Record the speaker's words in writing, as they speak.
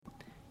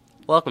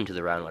Welcome to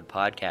the Round One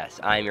Podcast.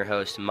 I am your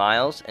host,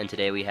 Miles, and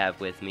today we have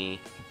with me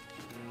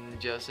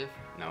Joseph.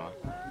 Noah.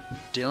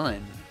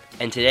 Dylan.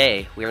 And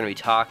today we're going to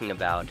be talking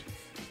about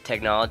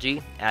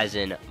technology, as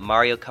in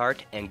Mario Kart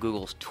and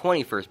Google's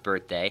 21st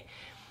birthday,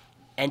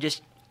 and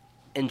just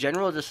in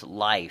general, just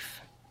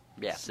life.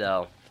 Yeah.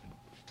 So,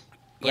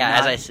 But yeah,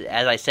 not-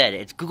 as I said,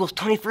 it's Google's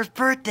 21st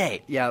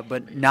birthday. Yeah,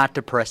 but not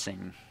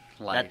depressing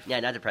life.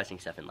 Not depressing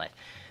stuff in life,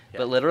 Yeah.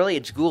 but literally,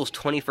 it's Google's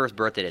 21st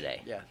birthday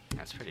today. Yeah.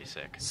 That's pretty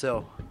sick.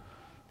 So,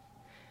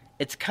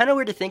 It's kind of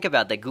weird to think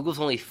about that Google's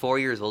only 4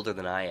 years older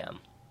than I am.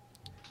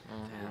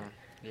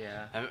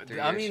 Yeah. That 3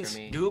 years means for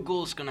me.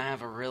 Google's gonna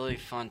have a really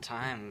fun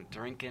time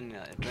drinking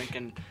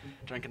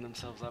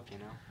themselves up. They're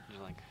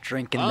like,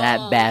 drinking Oh.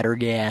 that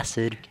battery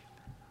acid.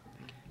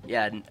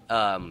 Yeah,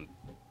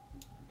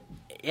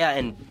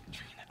 and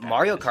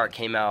Mario Kart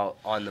came out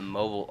on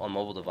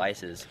mobile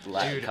devices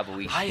a dude, couple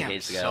I am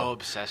days ago. so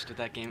obsessed with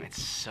that game.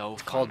 It's so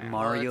It's fun, called man.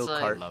 Mario it's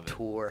like- Kart Love it.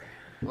 Tour.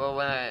 Well,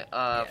 when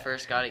I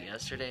first got it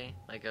yesterday,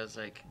 I was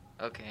like,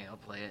 okay, I'll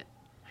play it.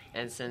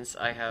 And since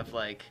I have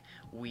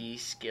Wii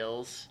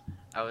skills,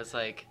 I was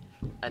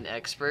an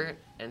expert,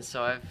 and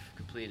so I've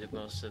completed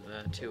most of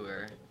the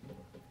tour.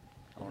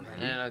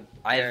 And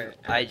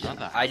I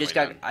just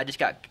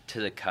got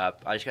to the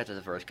cup. I just got to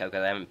the first cup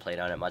because I haven't played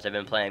on it much. I've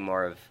been playing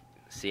more of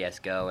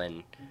CS:GO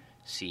and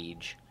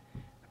Siege.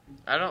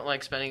 I don't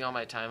like spending all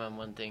my time on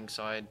one thing,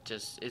 so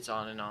it's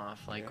on and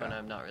off. When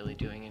I'm not really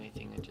doing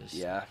anything, I just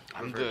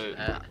I'm revert to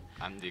that.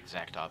 I'm the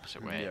exact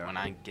opposite way. Yeah. When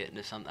I get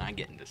into something, I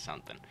get into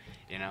something.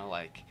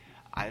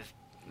 I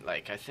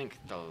think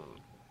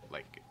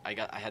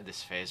I had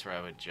this phase where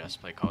I would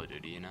just play Call of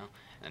Duty, and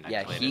I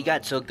Yeah, played he it.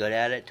 got so good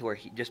at it to where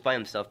he just by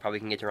himself probably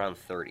can get to around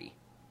 30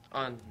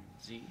 On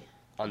Z.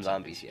 on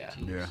zombies. Yeah.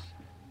 Yeah.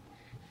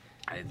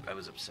 I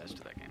was obsessed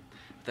with that game.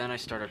 Then I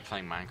started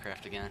playing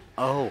Minecraft again.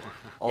 Oh,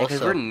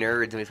 Because we're also,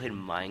 nerds and we played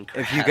Minecraft.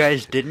 if you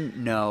guys didn't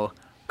know,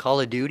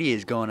 Call of Duty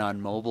is going on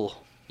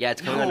mobile. yeah,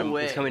 it's coming. No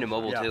It's way. coming to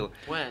mobile Yeah. too.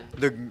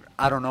 When?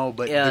 I don't know,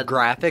 but Yeah. the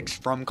graphics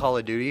from Call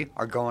of Duty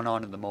are going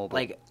on in the mobile.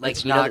 Like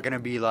it's you know not the- going to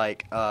be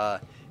like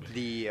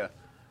the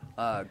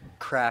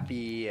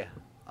crappy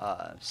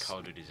Call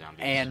of Duty Zombies.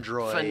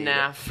 Android.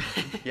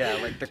 FNAF. Yeah,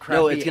 like the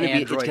crappy No, it's gonna be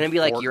Android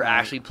like you're Fortnite.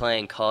 actually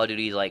playing Call of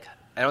Duty.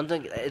 I don't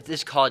think it's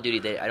this Call of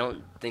Duty. I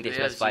don't think they Do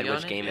they have specified Z on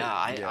which it? game.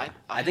 Yeah,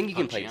 I think you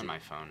can PUBG play on it. my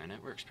phone, and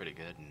it works pretty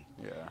good, and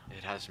Yeah.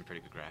 it has some pretty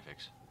good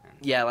graphics. And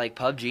Yeah, like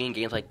PUBG and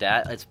games like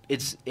that.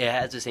 It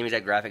has the same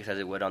exact graphics as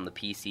it would on the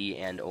PC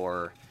and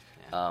or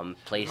Yeah.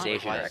 PlayStation or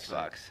quite,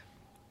 Xbox.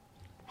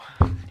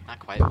 Not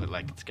quite, but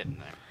it's getting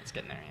there. It's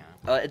getting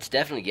there, It's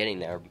definitely getting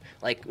there.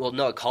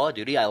 Call of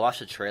Duty. I watched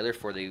the trailer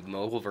for the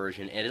mobile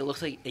version, and it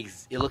looks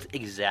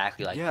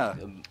exactly like Yeah.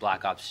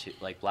 Black Ops 2,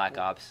 like Black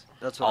Ops.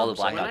 That's what All I'm the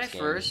Black saying. When I Ops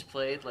games. first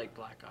played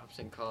Black Ops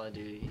and Call of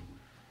Duty,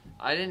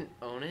 I didn't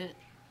own it.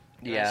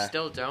 And Yeah. I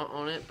still don't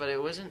own it, but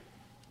it wasn't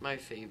my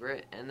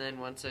favorite. And then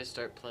once I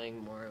start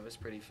playing more, it was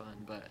pretty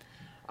fun. But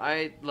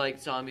I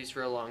liked zombies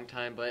for a long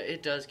time, but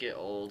it does get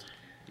old.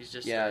 You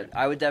just Yeah,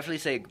 I would definitely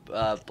say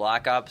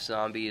Black Ops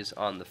Zombies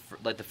on the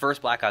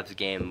first Black Ops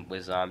game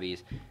with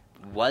zombies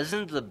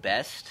wasn't the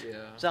best Yeah.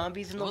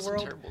 zombies in It the wasn't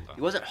world. terrible, though. It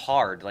wasn't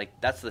hard.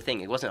 That's the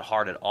thing. It wasn't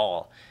hard at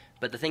all.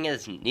 But the thing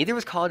is, neither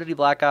was Call of Duty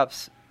Black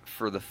Ops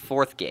for the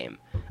fourth game.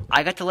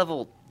 I got to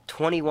level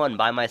 21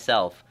 by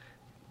myself.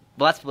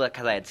 Well, that's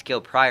because I had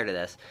skill prior to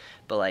this.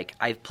 But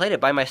I played it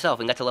by myself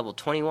and got to level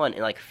 21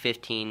 in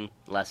 15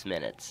 less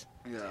minutes.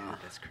 Yeah.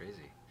 That's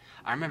crazy.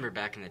 I remember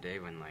back in the day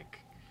when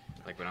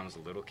when I was a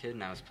little kid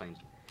and I was playing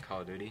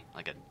Call of Duty,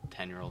 like a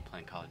 10-year-old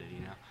playing Call of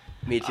Duty,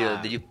 Me too.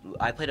 Uh,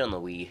 I played it on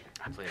the Wii.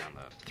 I played on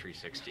the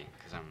 360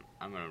 because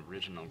I'm an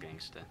original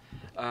gangsta.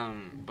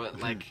 But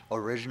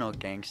Original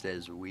Gangsta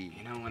is we.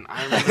 when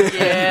I remember,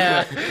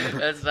 Yeah,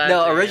 that's not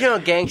No, true. original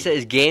Gangsta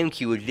is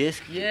GameCube, which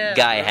this Yeah,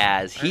 guy bro.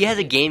 has. He has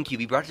a GameCube.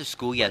 He brought it to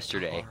school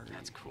yesterday.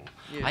 That's cool.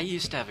 Yeah. I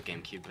used to have a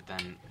GameCube, but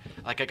then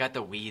I got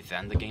the Wii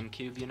then the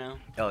GameCube,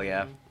 Oh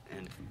yeah.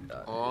 and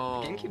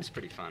Oh. GameCube's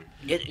pretty fun.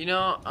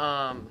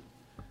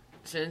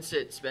 Since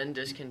it's been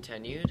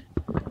discontinued,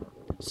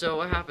 so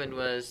what happened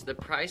was the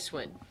price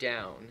went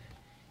down,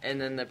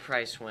 and then the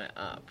price went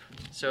up.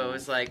 So it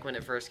was when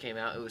it first came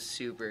out, it was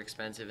super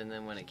expensive, and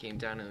then when it came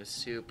down, it was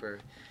super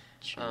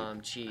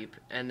cheap.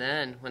 And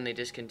then when they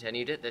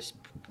discontinued it,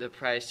 the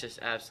price just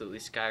absolutely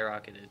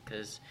skyrocketed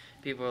because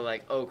people were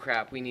like, "Oh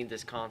crap, we need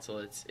this console.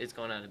 It's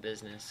going out of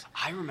business."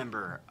 I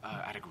remember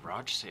at a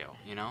garage sale,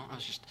 I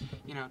was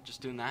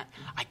just doing that.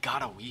 I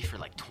got a Wii for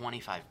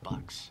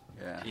 $25.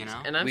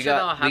 Yeah. And I'm we sure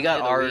got they'll we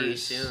got have the Wii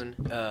ours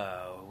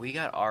soon. We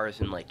got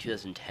ours in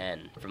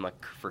 2010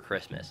 for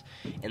Christmas,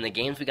 and the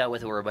games we got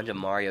with it were a bunch of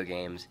Mario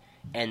games.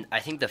 And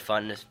I think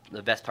the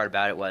best part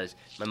about it was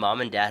my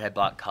mom and dad had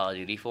bought Call of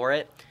Duty for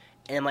it,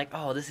 and I'm like,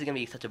 oh, this is gonna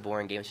be such a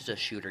boring game. It's just a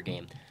shooter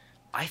game.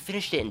 I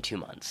finished it in 2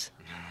 months.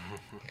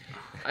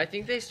 I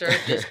think they started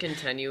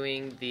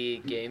discontinuing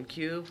the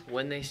GameCube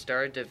when they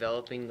started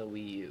developing the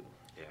Wii U.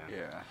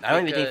 Yeah. I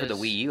don't even think for the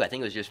Because- Wii U. I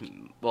think it was just The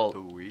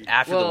Wii.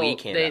 after well, the Wii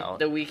came out.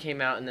 The Wii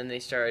came out, and then they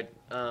started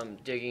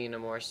digging into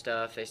more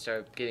stuff. They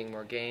started getting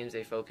more games.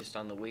 They focused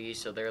on the Wii,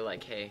 so they're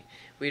like, hey,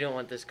 we don't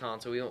want this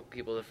console. We want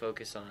people to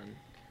focus on.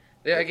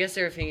 I guess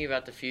they were thinking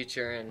about the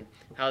future and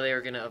how they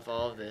were going to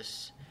evolve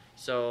this,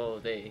 so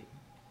they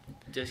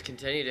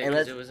discontinued it And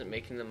because let's- it wasn't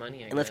making the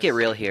money. And let's get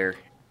real here.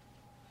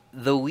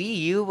 The Wii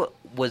U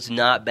was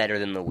not better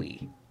than the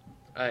Wii.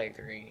 I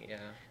agree. Yeah.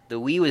 The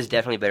Wii was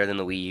definitely better than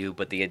the Wii U,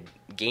 but the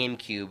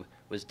GameCube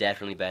was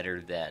definitely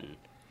better than.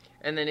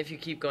 And then if you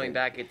keep going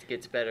back, it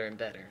gets better and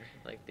better.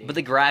 But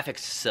the graphics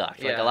sucked.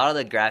 Like Yeah. a lot of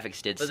the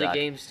graphics did But suck. the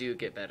games do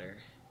get better.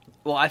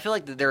 Well, I feel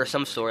like that there are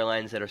some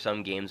storylines that are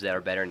some games that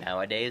are better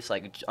nowadays.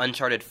 Like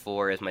Uncharted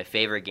 4 is my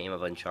favorite game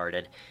of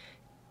Uncharted.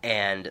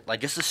 And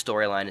like just the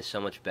storyline is so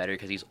much better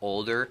because he's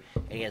older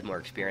and he has more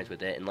experience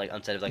with it. And like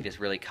instead of like this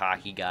really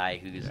cocky guy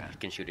who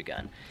can shoot a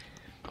gun.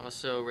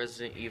 Also,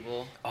 Resident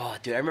Evil. Oh,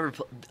 dude, I remember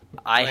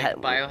I had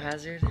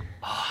Biohazard.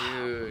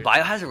 Dude.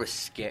 Biohazard was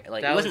scary.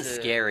 Like That it wasn't was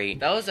a- scary.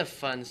 That was a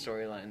fun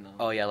storyline, though.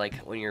 Oh yeah, like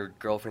when your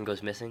girlfriend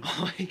goes missing.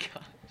 Oh my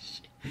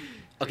gosh.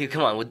 Okay,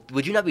 come on.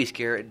 Would you not be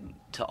scared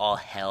to all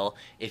hell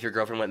if your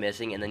girlfriend went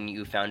missing and then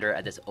you found her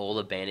at this old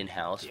abandoned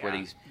house where Yeah.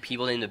 these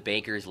people named the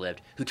Bakers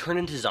lived who turned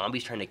into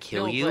zombies trying to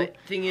kill No, you? But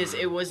thing is,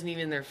 it wasn't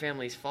even their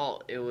family's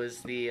fault. It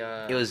was the.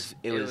 It was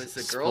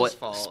the girl's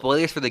fault.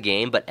 Spoilers for the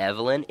game, but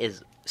Evelyn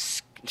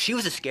she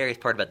was the scariest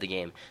part about the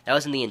game. That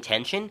wasn't the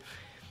intention.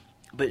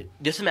 But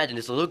just imagine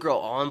this little girl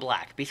all in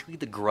black, basically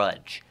the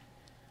Grudge,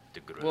 The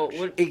Grudge. Well,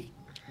 what,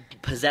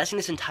 possessing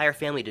this entire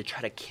family to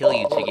try to kill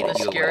you to get the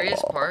you away.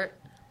 scariest part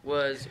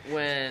was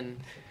when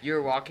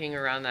you're walking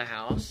around the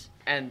house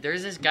and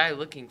there's this guy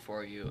looking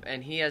for you,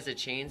 and he has a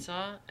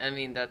chainsaw. I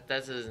mean, that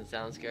doesn't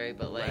sound scary,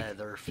 but like,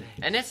 Leatherface.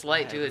 and it's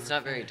light too. It's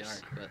not very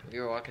dark, but we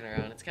were walking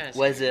around. It's kind of.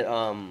 Was it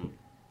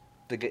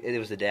it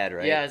was the dad,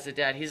 right? Yeah, it's the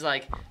dad. He's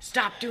like,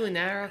 "Stop doing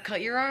that, or I'll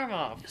cut your arm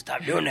off."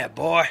 Stop doing that,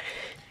 boy.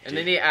 And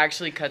then he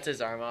actually cuts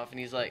his arm off, and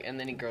he's like, and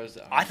then he grows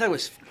the arm. I thought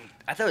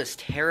it was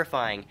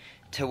terrifying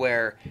to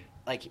where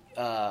like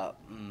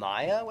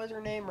Maya was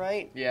her name,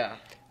 right? Yeah.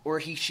 Where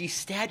she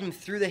stabbed him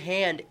through the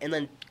hand and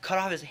then cut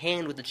off his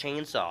hand with the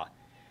chainsaw.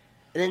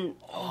 And then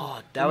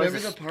that Remember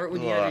was the part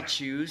when you had to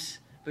choose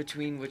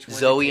between which one? to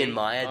Zoe take? and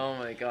Maya? Oh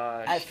my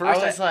gosh. At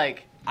first I was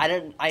like, I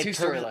Two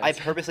storylines. I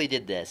purposely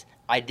did this.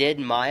 I did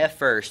Maya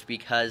first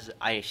because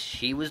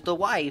she was the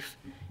wife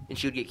and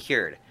she would get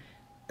cured.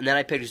 And then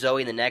I picked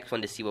Zoe in the next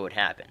one to see what would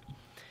happen.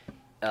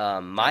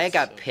 Maya That's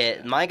got so pissed.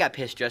 sad. Maya got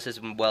pissed just as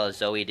well as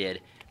Zoe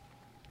did.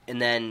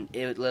 And then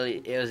it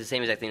was the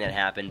same exact thing that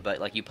happened, but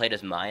like you played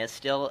as Maya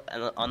still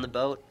on the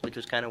boat, which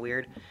was kind of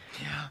weird.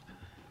 yeah.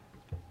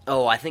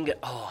 Oh,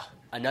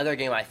 another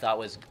game I thought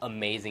was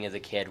amazing as a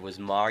kid was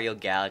Mario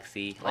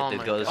Galaxy, Oh like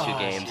my those two gosh,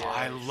 games. yeah.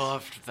 I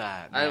loved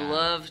that. I man.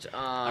 loved.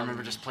 I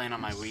remember just playing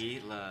on my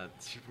Wii,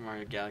 Super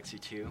Mario Galaxy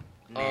 2.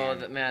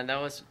 Oh Man, that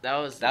was That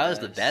was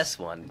the best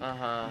one. Uh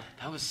huh.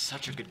 that was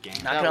such a good game.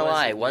 Not That gonna was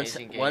lie, an once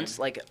amazing game. once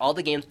like all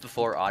the games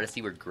before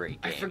Odyssey were great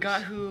I games.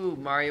 forgot who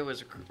Mario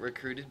was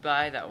recruited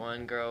by. That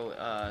one girl.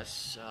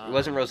 It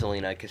wasn't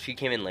Rosalina because she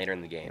came in later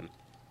in the game.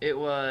 It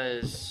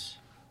was.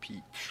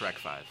 Shrek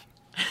 5.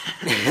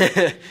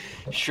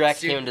 Shrek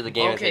came into the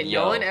game and Okay, said,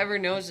 "Yo." no one ever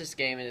knows this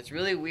game, and it's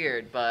really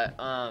weird. But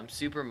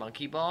Super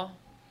Monkey Ball.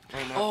 I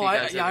don't know if Oh, you I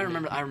guys ever-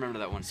 remember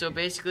that one. So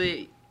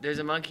basically, there's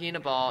a monkey and a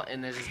ball,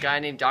 and there's this guy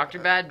named Dr.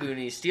 Bad Boon.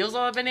 He steals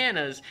all the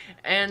bananas,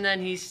 and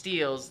then he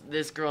steals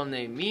this girl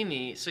named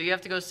Mimi. So you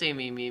have to go say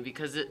Mimi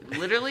because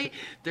literally,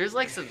 there's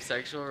like some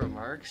sexual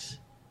remarks.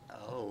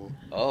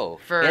 Oh,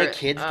 For, in a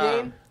kids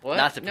game? What?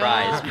 Not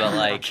surprised, No. but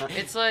like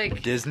It's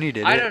like Disney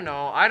did I it. don't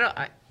know.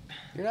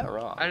 you're not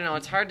wrong. I don't know.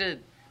 It's hard to.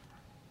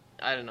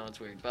 I don't know. It's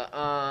weird, but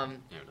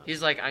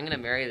he's like, I'm gonna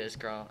marry this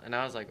girl, and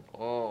I was like,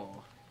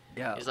 oh.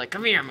 Yeah. He's like,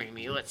 come here,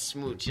 Mimi, let's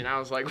smooch. And I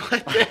was like,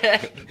 what the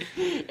heck?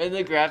 And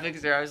the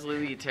graphics are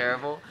absolutely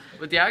terrible.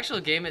 But the actual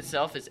game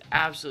itself is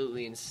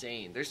absolutely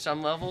insane. There's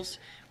some levels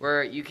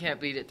where you can't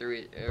beat it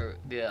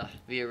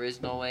the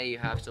original way. You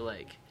have to,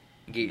 like,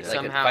 Like,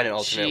 somehow find an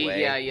alternate cheat.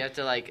 way. Yeah, you have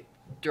to, like,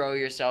 throw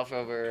yourself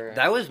over.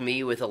 That was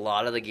me with a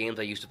lot of the games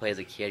I used to play as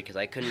a kid because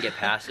I couldn't get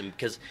past them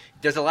because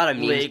there's a lot of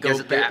memes. Lego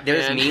There's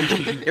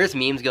Batman. there's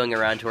memes going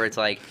around to where it's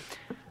like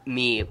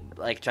me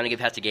like trying to get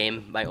past a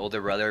game, my older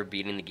brother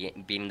beating the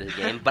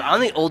game. But I'm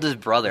the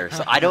oldest brother,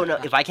 so I don't know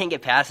if I can't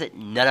get past it.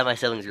 None of my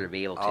siblings are gonna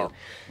be able to. Oh,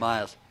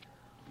 Miles,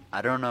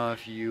 I don't know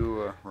if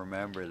you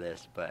remember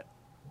this, but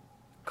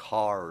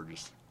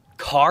Cars.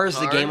 Cars,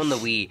 the game on the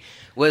Cars? Wii,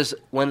 was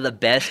one of the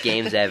best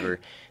games ever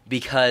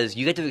because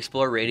you get to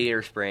explore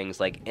Radiator Springs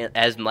like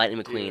as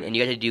Lightning McQueen, Dude. and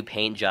you get to do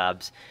paint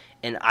jobs.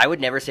 And I would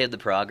never save the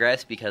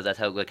progress because that's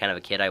how good kind of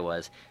a kid I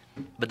was.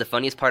 But the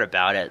funniest part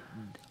about it,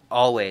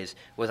 always,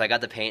 was I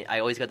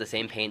always got the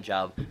same paint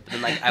job. But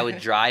then like I would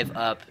drive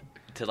up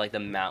to like the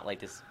mount, like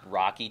this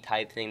rocky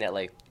type thing that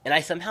like, and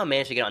I somehow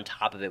managed to get on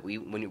top of it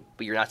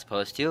but you're not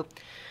supposed to.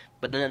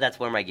 But then that's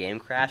where my game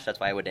crashed. That's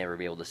why I would never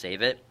be able to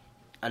save it.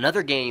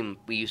 Another game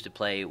we used to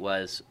play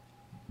was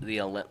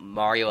the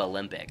Mario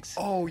Olympics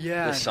Oh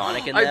yeah. with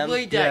Sonic in I them.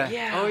 played that.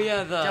 Yeah. Yeah. Oh,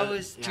 yeah, that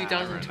was yeah, I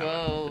remember.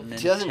 2012. Nintendo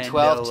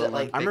 2012 to, like,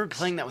 Olympics. I remember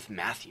playing that with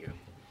Matthew.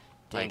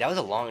 Dang, that was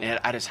a long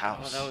At his Oh,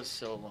 house. that was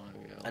so long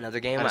ago. Another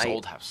game At his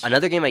old house.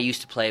 Another game I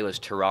used to play was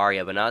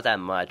Terraria, but not that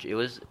much.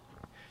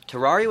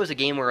 Terraria was a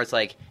game where it's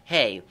like,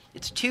 hey,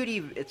 it's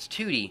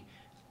 2D.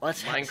 Let's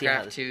see how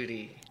Minecraft this-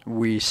 2D.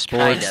 Wii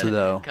Sports Kind of.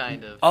 though.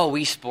 Kind of. Oh,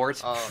 Wii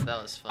Sports. Oh,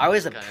 that was fun. I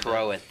was a kind of.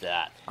 pro at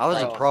that. I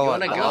was Oh, a pro you at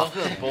wanna I go? golf.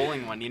 love the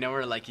bowling one, you know,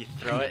 where like you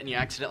throw it and you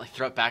accidentally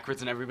throw it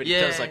backwards and everybody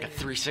Yeah. does like a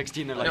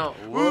 360 and they're like, No.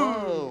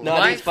 Whoa. No, I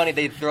My- think it's funny.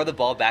 They throw the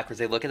ball backwards.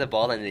 They look at the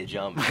ball and they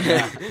jump.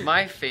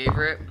 My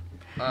favorite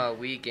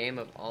Wii game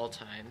of all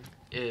time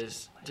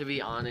is, to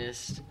be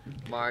honest,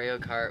 Mario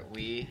Kart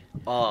Wii.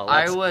 Oh,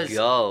 I let's was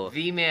go.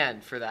 the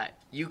man for that.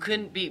 You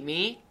couldn't beat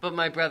me, but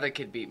my brother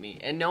could beat me,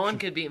 and no one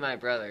could beat my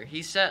brother.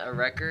 He set a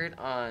record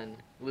on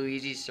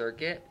Luigi's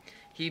Circuit.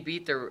 He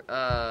beat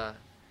the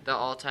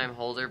all-time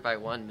holder by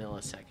 1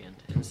 millisecond,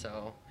 and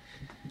so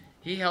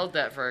he held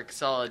that for a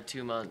solid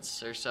 2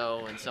 months or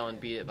so, and someone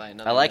beat it by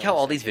another. I like how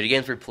all millisecond. these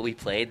video games we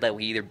played, like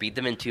we either beat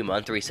them in 2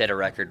 months or we set a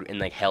record and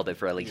like held it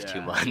for at least Yeah.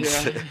 2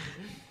 months. Yeah.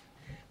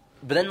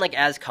 But then, like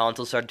as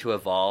consoles started to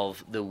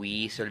evolve, the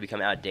Wii started to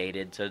become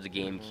outdated. So did the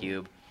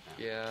GameCube.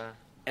 Yeah.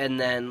 And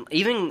then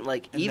even then,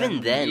 like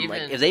Even-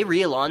 if they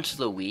relaunched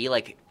the Wii,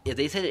 like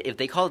if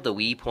they called it the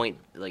Wii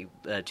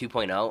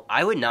 2.0,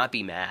 I would not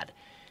be mad.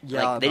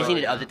 Yeah, like they just bro,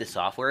 needed to yeah. update the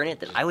software in it.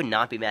 Then I would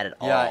not be mad at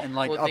all. Yeah, and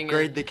like Well, thing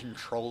upgrade is- the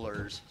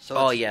controllers. So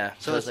Oh, it's- yeah.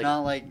 So So it's it's like- not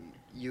like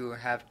you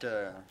have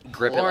to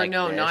Grip it Or like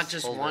no, this. not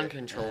just hold one it,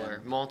 controller,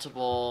 and-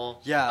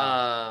 multiple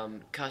Yeah.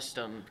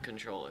 custom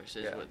controllers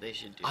is Yeah. what they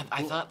should do.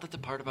 I thought that the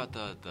part about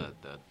the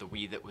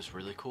Wii that was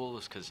really cool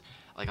was because,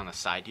 like, on the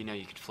side, you know,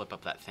 you could flip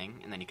up that thing,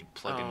 and then you could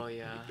plug Oh, in.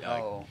 yeah.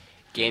 Oh.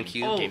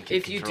 GameCube. Oh, GameCube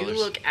if you do controllers.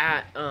 look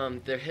at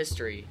their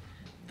history,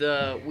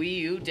 the Wii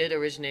U did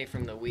originate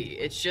from the Wii.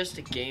 It's just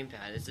a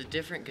gamepad. It's a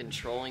different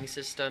controlling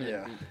system,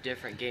 Yeah. and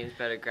different games,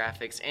 better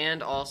graphics,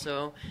 and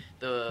also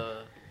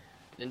the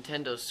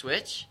Nintendo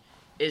Switch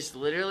is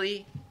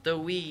literally the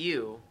Wii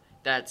U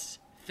that's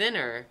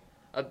thinner,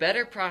 a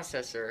better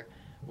processor,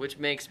 which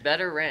makes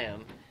better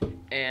RAM,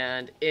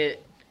 and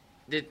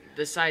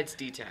the sides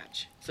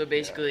detach. So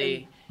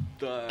basically,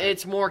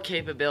 it's more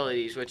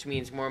capabilities, which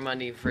means more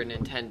money for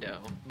Nintendo.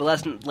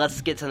 But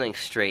let's get something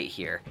straight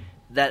here.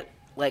 That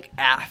like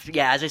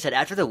as I said,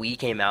 after the Wii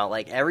came out,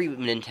 like every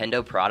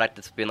Nintendo product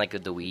that's been like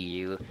the Wii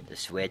U, the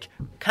Switch,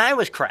 kind of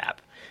was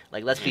crap.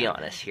 Like let's be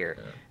honest here.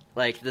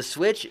 Like the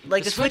Switch,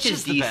 like the Switch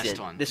is the decent. best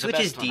one. The Switch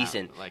is best one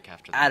decent. Like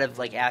after Out of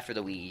like after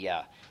the Wii,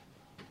 yeah.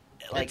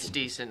 Like It's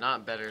decent,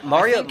 not better.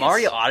 Mario think it's-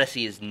 Mario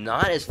Odyssey is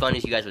not as fun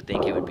as you guys would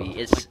think it would be.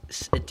 It's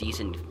a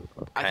decent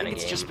I kind think of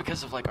it's game. just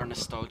because of like our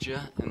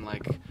nostalgia and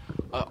like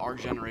our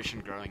generation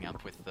growing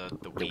up with the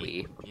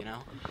Wii, Wii. you know.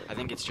 I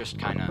think it's just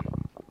kind of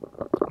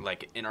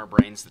like in our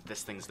brains that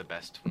this thing's the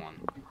best one,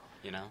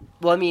 you know.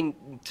 Well, I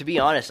mean, to be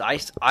honest,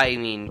 I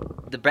mean,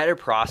 the better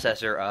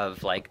processor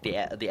of like the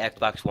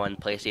Xbox One,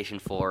 PlayStation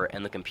 4,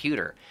 and the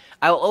computer.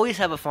 I will always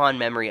have a fond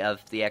memory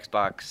of the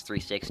Xbox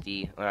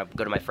 360 when I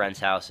go to my friend's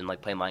house and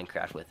like play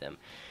Minecraft with him.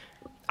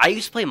 I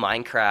used to play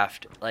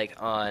Minecraft like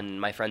on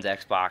my friend's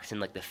Xbox in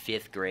like the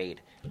 5th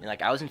grade, and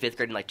like I was in 5th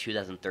grade in like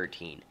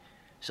 2013.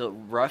 So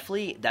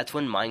roughly, that's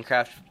when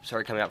Minecraft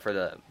started coming out for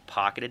the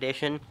Pocket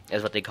Edition,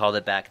 is what they called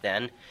it back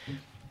then.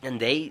 And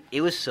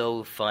it was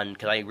so fun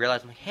because I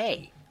realized, I'm like,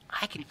 hey,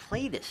 I can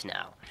play this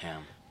now. Yeah.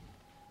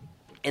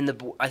 And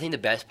I think the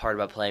best part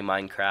about playing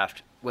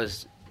Minecraft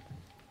was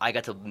I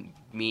got to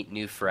meet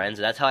new friends.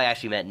 That's how I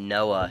actually met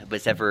Noah. But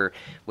except for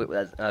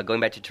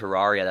going back to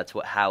Terraria, that's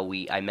how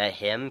I met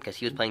him because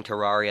he was playing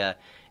Terraria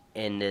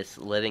in this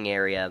living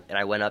area, and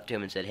I went up to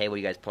him and said, "Hey, what are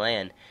you guys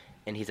playing?"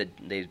 And he said,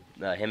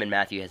 him and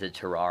Matthew had said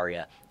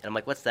Terraria, and I'm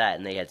like, "What's that?"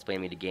 And they had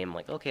explained me the game. I'm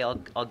like, "Okay,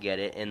 I'll get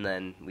it." And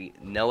then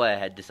Noah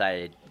had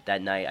decided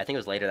that night, I think it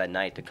was later that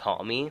night, to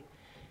call me.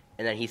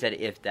 And then he said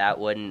if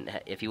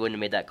he wouldn't have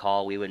made that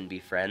call, we wouldn't be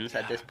friends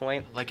at this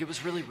point. Like, it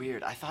was really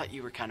weird. I thought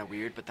you were kind of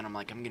weird, but then I'm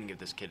like, I'm going to give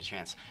this kid a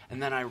chance.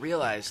 And then I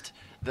realized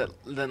that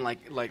then,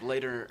 like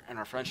later in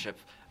our friendship,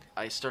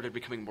 I started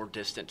becoming more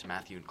distant to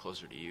Matthew and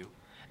closer to you.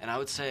 And I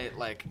would say,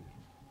 like,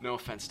 no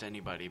offense to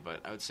anybody,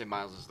 but I would say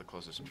Miles is the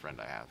closest friend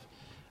I have.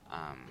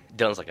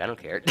 Dylan's like, I don't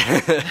care.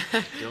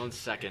 Dylan's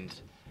second,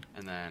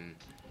 and then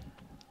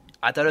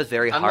I thought it was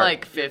very I'm hard.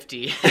 like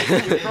 50.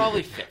 you're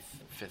probably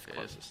fifth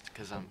closest,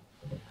 because I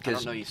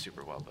don't know you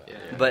super well, but Yeah.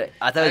 But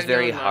I thought it was I've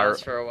very known hard.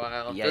 Miles for a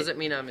while. Yeah. Doesn't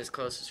mean I'm his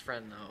closest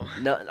friend though.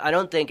 No, I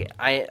don't think.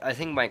 I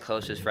think my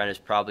closest friend is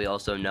probably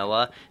also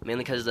Noah,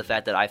 mainly because of the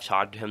fact that I've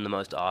talked to him the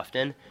most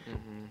often.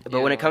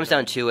 But when it comes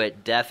down to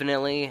it,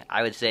 definitely,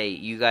 I would say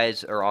you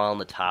guys are all in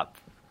the top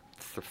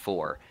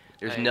 4.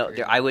 There's I no,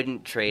 agree. I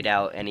wouldn't trade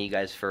out any of you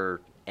guys for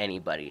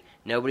anybody.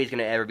 Nobody's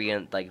gonna ever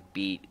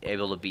be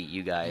able to beat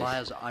you guys.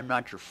 Miles, I'm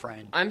not your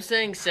friend. I'm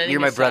saying setting You're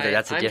my brother, aside-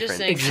 that's the I'm difference. just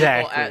saying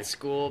Exactly. people at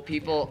school,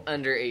 people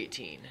under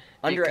 18.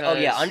 Under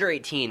Because under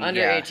 18. Under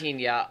yeah. 18,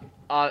 yeah.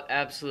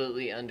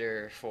 Absolutely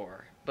under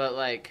 4. but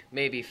like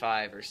maybe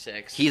 5 or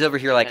 6. He's over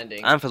here like,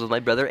 depending. I'm friends with my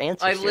brother and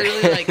I sister.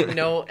 literally like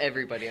know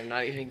everybody. I'm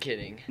not even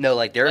kidding. No,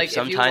 like there are Like, if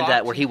some you times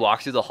that walk- where he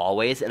walks through the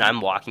hallways and I'm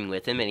walking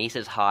with him and he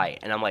says hi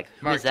and I'm like,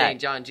 who Mark, is that? Jane,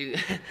 John,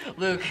 Jude,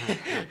 Luke.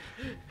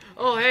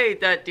 Oh, hey,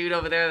 that dude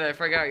over there that I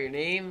forgot your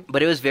name.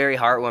 But it was very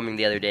heartwarming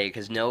the other day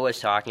because Noah was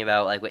talking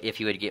about like if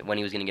he would get when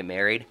he was going to get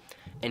married,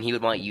 and he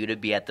would want you to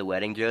be at the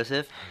wedding,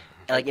 Joseph.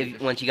 And,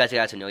 like once you guys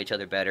got to know each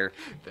other better,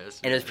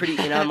 and it was pretty.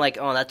 I'm like,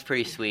 oh, that's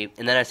pretty sweet.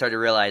 And then I started to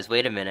realize,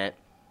 wait a minute,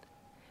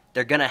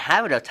 they're gonna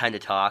have enough time to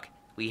talk.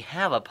 We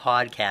have a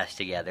podcast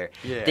together.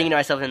 Yeah. Thinking to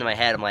myself into my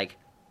head, I'm like,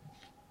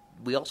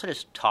 we also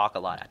just talk a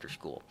lot after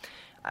school,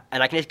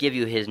 and I can just give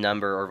you his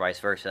number or vice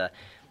versa,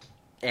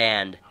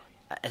 and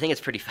I think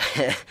it's pretty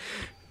fun.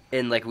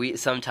 And like we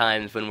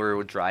sometimes when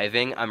we're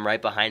driving, I'm right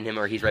behind him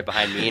or he's right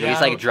behind me, and we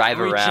just like drive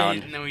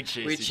around. We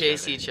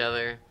chase each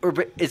other.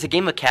 It's a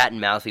game of cat and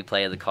mouse we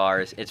play in the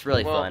cars. It's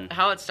really Well, fun.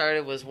 how it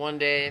started was one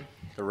day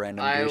The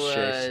random I goose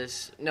chase.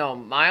 was no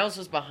Miles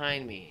was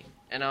behind me,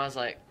 and I was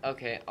like,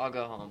 okay, I'll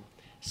go home.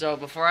 So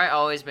before I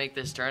always make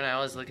this turn, I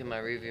always look in my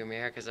rearview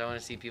mirror because I want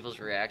to see people's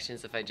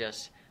reactions if I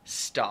just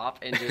stop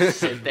and just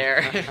sit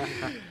there.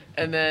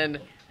 And then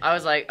I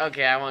was like,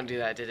 okay, I won't do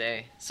that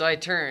today. So I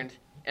turned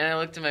and I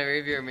looked in my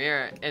rearview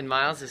mirror, and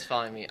Miles is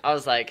following me. I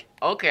was like,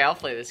 okay, I'll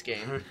play this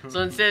game.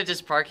 So instead of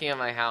just parking at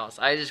my house,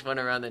 I just went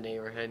around the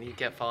neighborhood, and he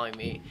kept following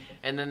me.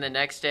 And then the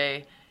next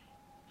day,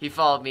 he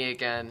followed me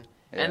again.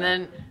 Yeah. And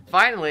then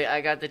finally, I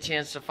got the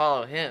chance to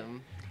follow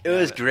him. It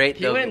was great.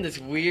 He though. went in this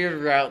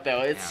weird route,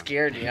 though. It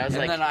scared me. I was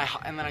and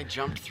like, then I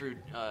jumped through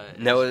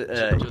Joseph's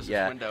Joseph's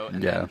window.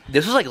 And Yeah. then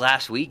This was like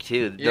last week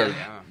too. Yeah.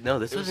 No,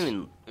 this It wasn't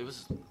even. it It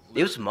was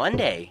was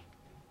Monday.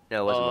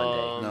 No, it wasn't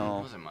Monday. Um, It No.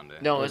 wasn't Monday.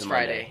 no, it It was was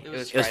Friday. Monday.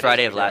 It It was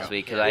Friday of last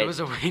week because It I. was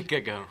a week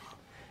ago.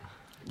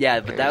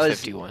 Yeah, but that Area was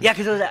 51. yeah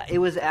because it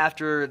was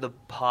after the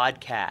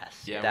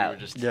podcast. Yeah, that, we were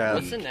just. Yeah.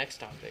 What's the next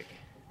topic?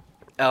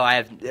 Oh,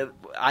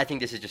 I think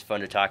this is just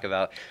fun to talk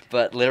about.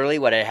 But literally,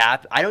 what had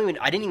happened,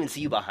 I didn't even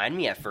see you behind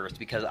me at first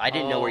because I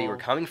didn't know where you were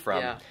coming from.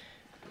 Yeah.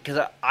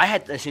 Because I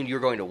had assumed you were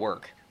going to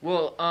work.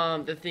 Well,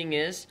 the thing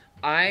is,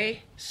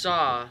 I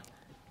saw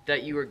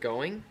that you were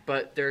going,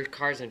 but there were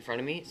cars in front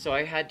of me, so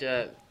I had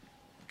to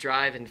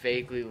drive and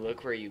vaguely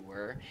look where you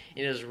were,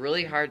 and it was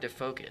really hard to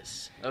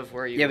focus of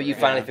where you Yeah, were. but you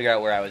finally figured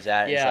out where I was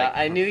at. It's Yeah, like,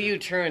 I knew you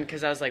turned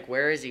because I was like,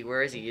 where is he?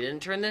 Where is he? You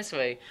didn't turn this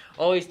way.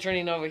 Oh, he's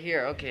turning over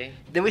here. Okay.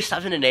 Then we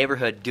stopped in a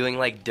neighborhood doing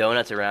like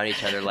donuts around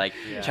each other, like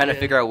Yeah. trying to Yeah.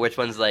 figure out which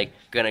one's like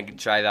gonna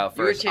drive out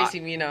You were first.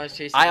 chasing me and I was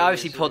chasing I you.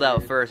 obviously It was pulled really out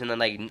weird. first, and then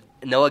like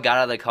Noah got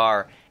out of the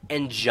car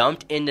and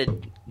jumped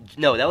into.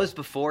 No, that was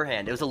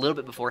beforehand. It was a little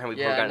bit beforehand. We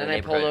Yeah, got and in then the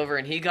I pulled neighborhood. over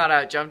and he got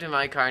out, jumped in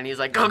my car, and he's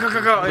like, go, go,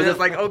 go, go. And I was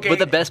like, okay. But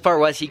the best part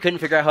was he couldn't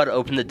figure out how to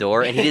open the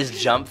door, and he just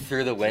jumped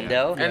through the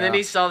window. And then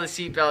he saw the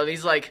seatbelt and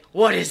he's like,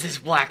 what is this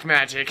black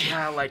magic?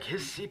 Yeah, like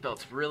his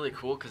seatbelt's really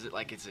cool because it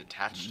like it's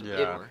attached to the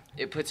Yeah. door.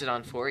 It puts it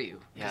on for you.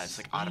 Yeah, it's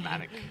like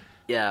automatic.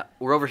 Yeah,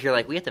 we're over here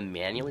like we have to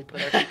manually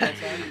put our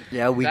seatbelts on.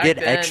 Yeah, we Back get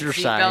then,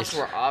 exercise. Seatbelts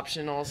were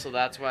optional, so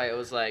that's why it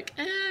was like,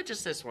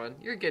 just this one.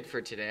 You're good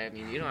for today. I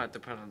mean, you don't have to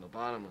put on the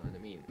bottom one. I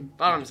mean,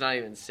 bottom's not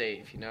even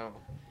safe, you know.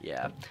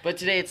 Yeah, But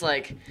today it's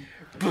like,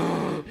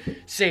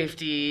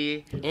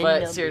 safety.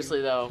 But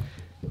seriously though,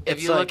 if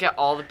It's you like- look at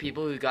all the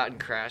people who got in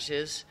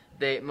crashes,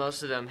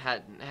 most of them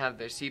hadn't have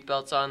their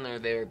seatbelts on, or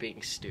they were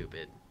being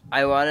stupid.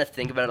 I want to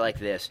think about it like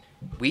this: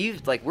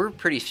 we're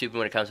pretty stupid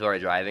when it comes to our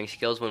driving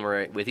skills when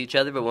we're with each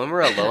other, but when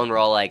we're alone, we're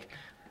all like,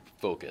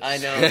 focus. I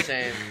know,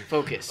 same.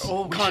 Focus.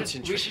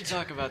 Concentrate. We should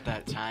talk about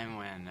that time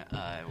when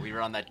we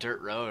were on that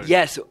dirt road.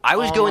 Yes, I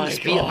was Oh going my the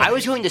speed. God. I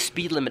was going the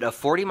speed limit of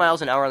 40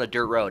 miles an hour on the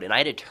dirt road, and I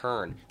had to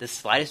turn the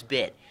slightest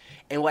bit.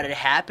 And what had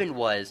happened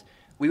was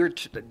we were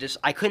just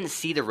I couldn't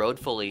see the road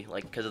fully,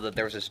 like because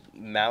there was this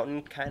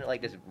mountain, kind of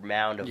like this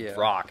mound of Yeah.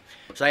 rock.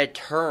 So I had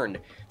turned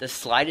the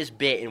slightest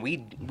bit,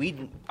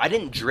 and I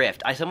didn't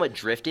drift. I somewhat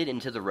drifted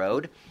into the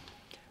road.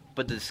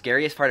 But the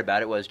scariest part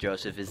about it was,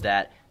 Joseph, is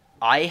that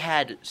I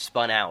had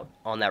spun out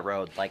on that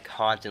road like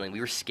constantly. We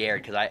were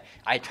scared because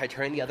I tried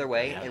turning the other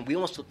way, and we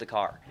almost flipped the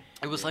car.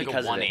 It was like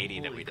Because a of it. 180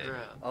 that we did,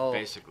 Oh,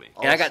 basically.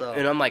 And Also-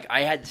 and I'm like,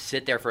 I had to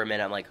sit there for a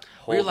minute. I'm like,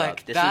 hold We were up,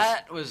 like, this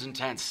that was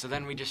intense. So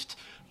then we just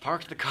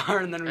parked the car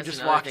and then we That's just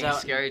another walked thing,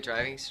 out. Scary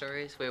driving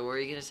stories. Wait, what were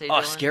you gonna say? is.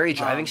 Oh, Dylan? scary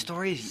driving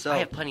stories. so- I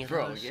have plenty of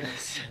Bro, those.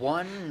 yes.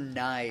 One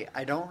night,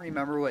 I don't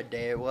remember what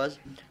day it was,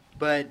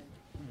 but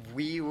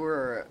it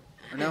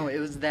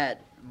was that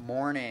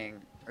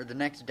morning, or the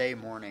next day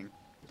morning.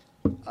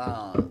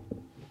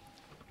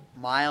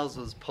 Miles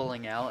was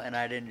pulling out, and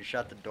I didn't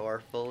shut the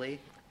door fully.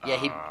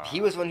 Yeah,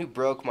 he was one who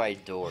broke my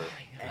door.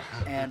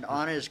 And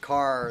on his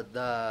car,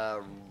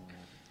 the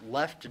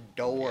left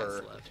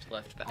door.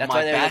 Left back. That's my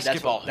why there,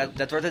 basketball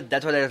that's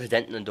why there was a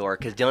dent in the door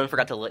because Dylan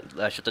forgot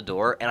to shut the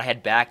door, and I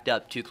had backed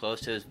up too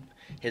close to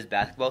his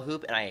basketball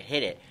hoop, and I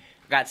hit it.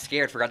 Got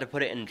scared, forgot to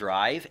put it in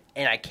drive,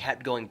 and I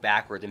kept going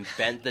backwards and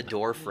bent the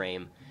door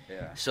frame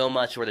Yeah. so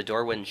much where the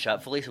door wouldn't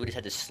shut fully, so we just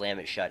had to slam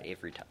it shut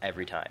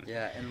every time.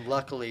 Yeah, and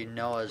luckily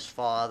Noah's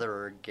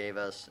father gave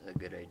us a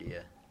good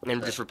idea.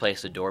 and just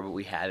replace the door, but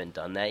we haven't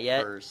done that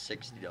yet. For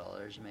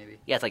 $60 maybe.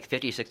 Yeah, it's like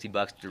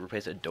 $50-$60 to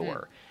replace a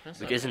door, That's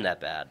which not isn't that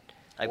bad.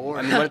 I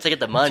Or- mean, once I get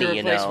the money, to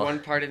you replace know. one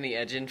part in the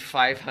engine,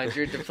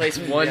 $500. To replace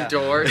one Yeah.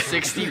 door,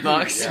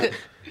 $60. Yeah.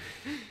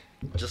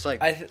 Just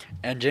like I th-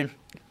 engine,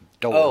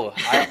 door. Oh,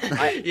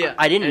 I Yeah,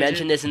 didn't engine,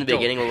 mention this in the door.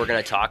 beginning what we're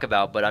going to talk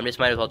about, but I just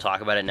might as well talk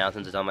about it now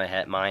since it's on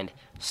my mind.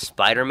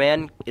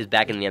 Spider-Man is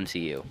back in the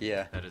MCU.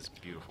 Yeah. That is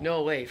beautiful.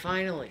 No way,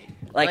 finally.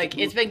 Like- Like,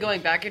 it's been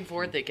going back and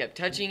forth. They kept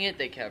touching it.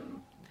 They kept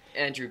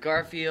Andrew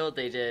Garfield.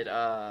 They did,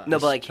 No,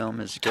 but like Film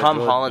is Tom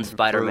scheduled Holland's for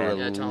Spider-Man.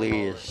 yeah, Tom release.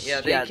 Holland.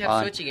 Yeah, they Yeah, kept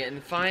on switching it,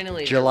 and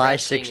finally July they're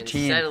resting and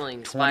 16th,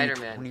 settling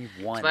Spider-Man.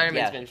 2021. Spider-Man's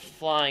Yeah. been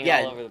flying Yeah,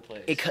 all over the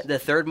place. The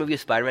third movie of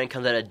Spider-Man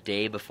comes out a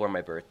day before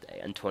my birthday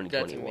in That's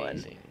 2021.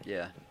 amazing.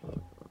 Yeah.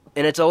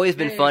 And it's always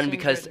been Yay, fun some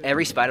because good-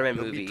 every Spider-Man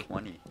You'll movie, be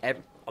 20.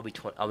 I'll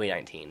be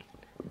 19.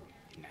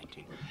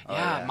 19. Oh,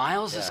 yeah, yeah.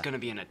 Miles is Yeah. going to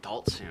be an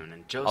adult soon,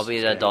 and Joseph's I'll be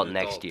an gonna adult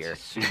next year.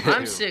 soon,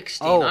 I'm too.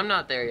 16. Oh. I'm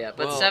not there yet,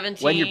 but Well,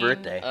 17. when's your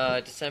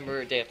birthday?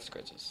 December, day after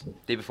Christmas.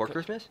 Day before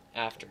Christmas?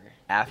 After.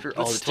 After?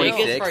 But Oh, the still-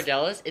 Jacobs 26th?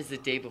 Pardellis is the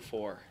day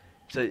before.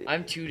 So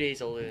I'm 2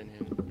 days older than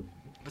him.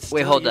 But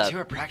Wait, still, hold you up. two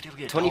are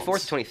practically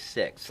 24th, adults.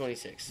 26th.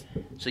 26.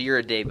 So you're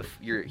a day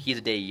he's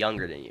a day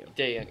younger than you.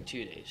 Day young,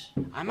 2 days.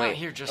 I'm Wait. out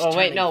here just Oh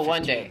wait, turning no,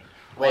 1 15. day.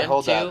 One,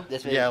 two.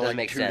 This Yeah, doesn't like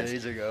make 2 sense.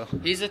 days ago.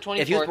 He's the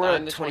If he was 24th. born I'm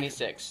on the 20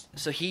 26th.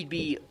 So he'd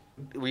be.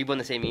 Were you born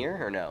the same year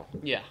or no?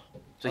 Yeah.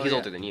 So Oh, he's yeah.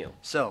 older than you.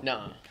 So,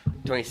 No.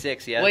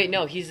 26, yeah? Wait,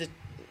 no. He's the.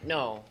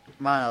 No.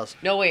 Miles,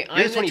 No, wait. You're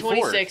I'm the the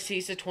 24th. 26th.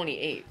 He's the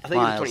 28th. I thought you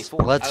were Miles, 24.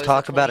 let's I was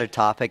talk the about 20. a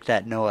topic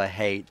that Noah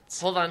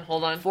hates. Hold on.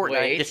 Fortnite,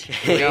 Wait. just Wait.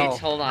 kidding. No.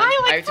 Hold on.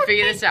 I have to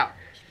figure this out.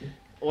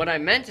 What I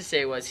meant to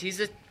say was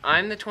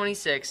I'm the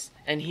 26th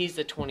and he's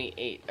the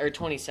 28th or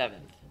 27th.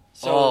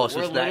 So, Oh, so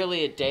we're it's not-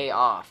 literally a day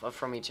off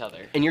from each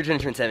other. And you're going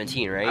to turn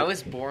 17, right? I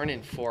was born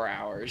in 4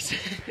 hours.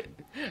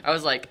 I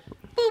was like,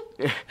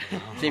 boop.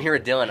 Same here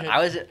with Dylan. I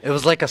was. It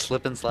was like a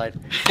slip and slide.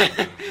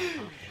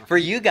 For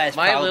you guys,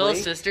 My probably. little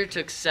sister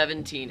took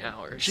 17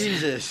 hours.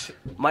 Jesus.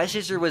 My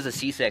sister was a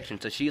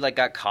C-section, so she like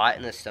got caught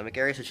in the stomach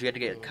area, so she had to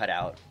get cut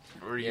out.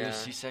 Were you Yeah. a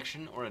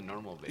C-section or a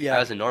normal baby? Yeah. I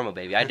was a normal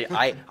baby. I did.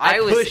 I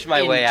was pushed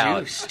my way out.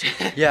 induced.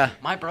 Yeah,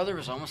 My brother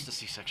was almost a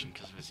C-section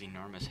because of his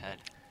enormous head.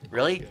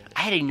 Really?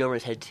 I had an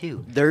enormous head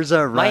too. there's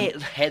a My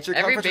run. head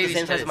circumference was the baby's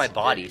same size head as my is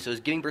body, big. so it was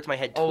giving birth to my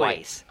head Oh, wait.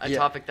 twice. A Yeah.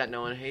 topic that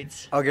no one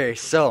hates. Okay,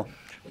 so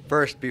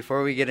first,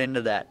 before we get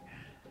into that,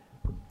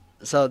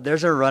 so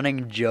there's a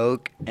running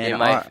joke in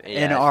our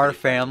it's pretty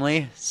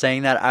family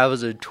saying that I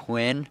was a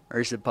twin,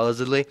 or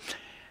supposedly,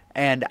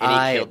 and And he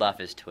I killed off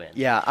his twin.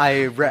 yeah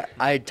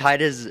I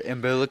tied his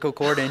umbilical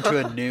cord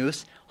into a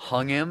noose,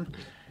 hung him,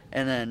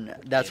 and then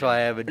that's why I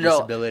have a No,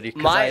 disability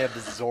because my- I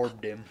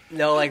absorbed him.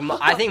 No, like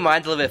I think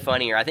mine's a little bit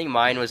funnier. I think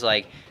mine was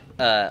like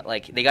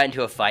they got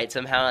into a fight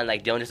somehow, and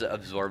like Dylan just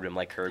absorbed him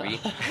like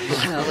Kirby.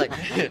 I was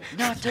like,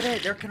 not today.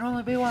 There can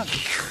only be one.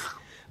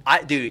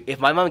 Dude, if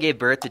my mom gave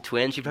birth to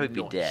twins, she'd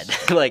probably be dead.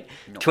 Like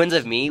twins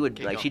of me would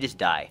like she'd just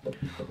die.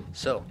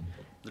 So,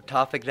 the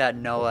topic that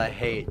Noah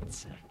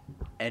hates,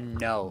 and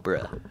no,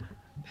 Bruh.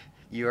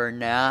 you are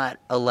not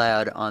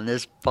allowed on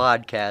this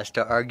podcast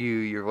to argue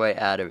your way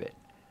out of it.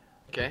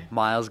 Okay.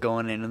 Miles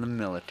going into the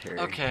military.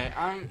 Okay,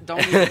 don't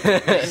even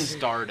get me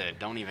started.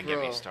 Don't even get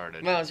me Bro.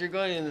 started. Miles, you're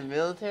going in the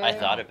military? I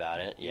thought about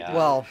it. Yeah.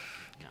 Well,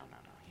 No,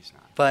 he's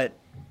not. but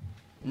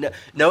No,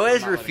 Noah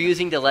is I'm not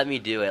refusing to let me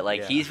do it.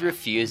 Like Yeah. he's He's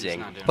refusing.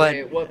 not doing But-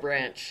 it. Wait, what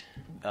branch?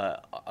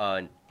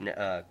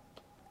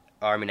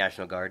 Army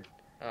National Guard.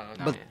 Oh,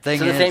 okay. but thing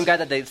So the is,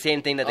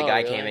 same thing that the Oh,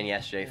 guy really? came in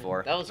yesterday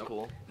for. That was Nope.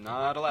 cool.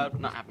 Not allowed.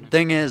 Not happening.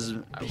 thing is,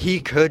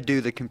 he could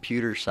do the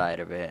computer side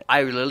of it,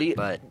 I would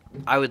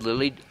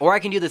literally, or I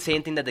can do the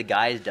same thing that the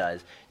guy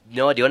does.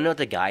 Noah, do you want to know what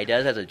the guy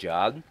does as a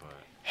job?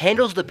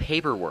 Handles the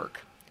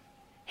paperwork.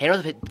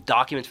 Handles the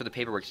documents for the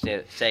paperwork.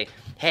 Say,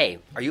 hey,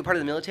 are you a part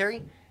of the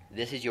military?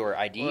 This is your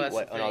ID, Well, that's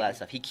the and all that thing.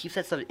 stuff. He keeps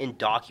that stuff in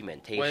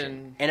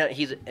documentation. And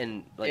he's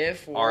in like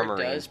If war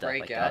armory and does stuff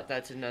break like out, that.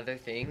 that's another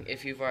thing.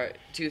 If you've already,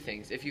 two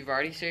things. If you've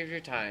already saved your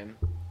time,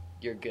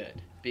 you're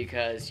good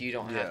because you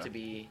don't have Yeah. to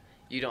be.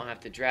 You don't have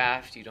to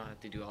draft. You don't have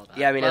to do all that.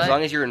 Yeah, I mean, as But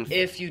long as you're in.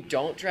 if you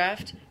don't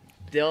draft,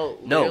 they'll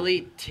No.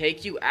 literally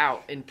take you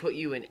out and put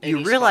you in. You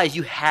any realize spot.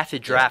 you have to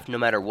draft no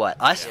matter what.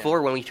 Us Yeah.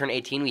 four, when we turn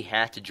 18, we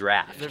have to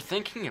draft. They're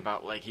thinking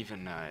about like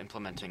even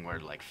implementing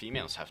where like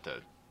females have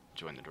to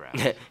join the draft.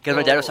 Because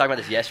my dad was talking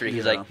about this yesterday.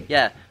 He's Yeah. like,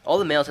 yeah, all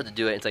the males have to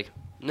do it. It's like,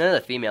 none of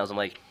the females. I'm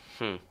like,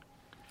 kind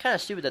of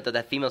stupid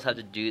that females have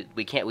to do.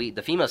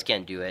 The females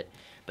can't do it,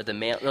 but the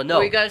male. No,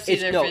 Well, you gotta see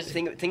it's, their no. phys-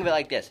 Think of it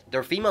like this: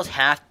 the females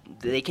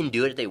they can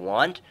do it if they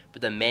want,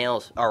 but the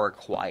males are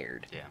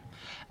required.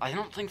 I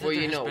don't think that Well,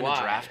 there you has know been why?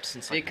 a draft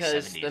since like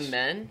Because the the 70s.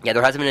 men. Yeah,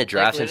 there hasn't been a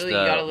draft like, since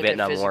literally, you gotta the look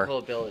Vietnam at physical War.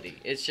 ability.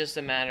 It's just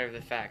a matter of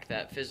the fact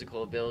that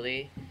physical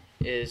ability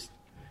is,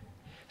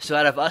 So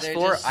out of us They're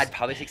four, just- I'd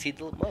probably succeed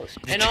the most.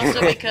 and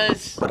also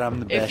because but I'm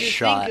the if best you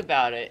shot. think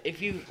about it,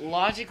 if you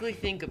logically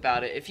think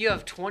about it, if you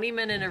have 20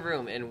 men in a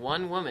room and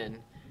one woman,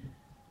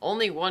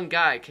 only one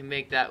guy can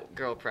make that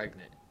girl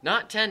pregnant.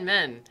 Not 10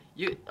 men.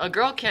 A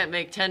girl can't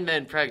make 10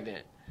 men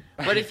pregnant.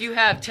 But if you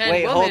have 10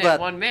 Wait, women hold and up.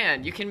 one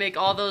man, you can make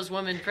all those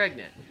women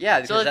pregnant. Yeah,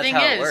 because So the that's thing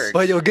how is- it works.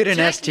 But you'll get an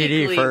STD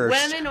Technically,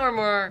 first. Women are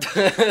more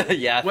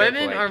Yeah, fair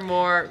women point. are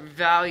more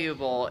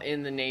valuable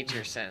in the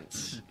nature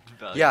sense.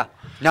 Yeah,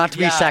 not to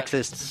be Yeah,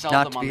 sexist. sell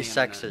Not them to on be the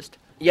internet. sexist.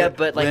 Yeah,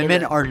 but like in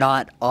women the- are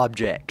not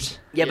objects.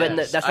 Yeah, but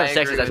Yes, that's I not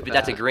agree sexist. with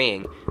That's that.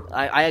 agreeing.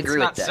 I agree with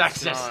not that.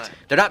 sexist. Not-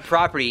 They're not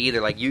property either.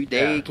 Like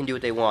they Yeah. can do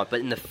what they want. But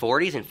in the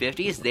 40s and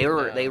 50s, they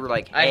were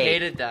like, hey. I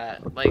hated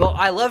that. Like, Well,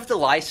 I love the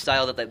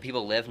lifestyle that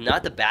people live,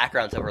 not the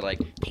backgrounds that were like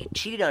they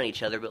cheated on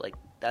each other, but like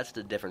that's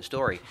the different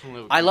story.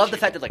 I love the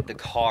fact that like the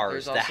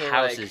cars, there's the also,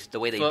 houses, like, the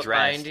way they foot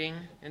dressed. binding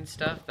and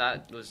stuff.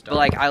 That was. But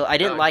like I That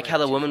didn't would like go how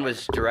the too woman far.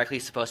 was directly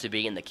supposed to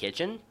be in the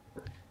kitchen.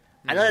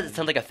 I know that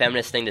sounds like a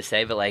feminist thing to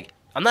say, but like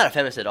I'm not a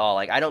feminist at all.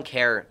 Like I don't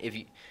care if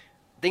you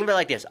think about it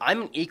like this.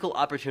 I'm an equal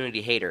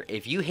opportunity hater.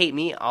 If you hate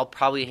me, I'll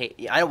probably hate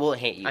you. I won't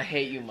hate you. I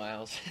hate you,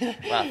 Miles.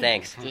 Wow,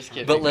 thanks. Just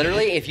kidding. But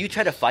literally, if you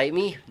try to fight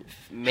me,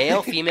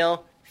 male,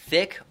 female,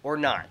 thick or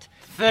not,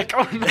 Thick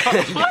or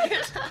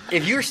not?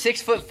 if you're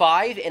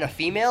 6'5" and a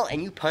female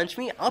and you punch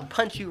me, I'll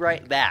punch you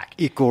right back.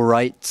 Equal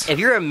rights. If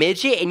you're a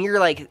midget and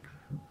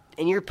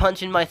you're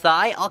punching my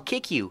thigh, I'll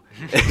kick you.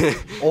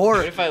 Or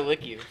What if I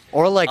lick you?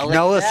 or like I'll let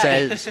Noah that.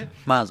 says,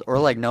 Miles, or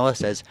like Noah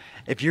says,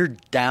 if you're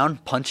down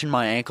punching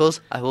my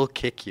ankles, I will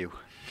kick you.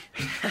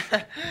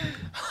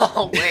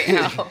 Oh wait,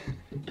 how?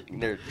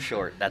 They're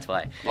short, that's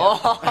why.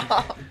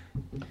 Oh.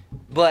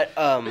 But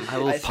I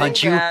will think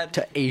punch you that-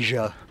 to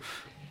Asia.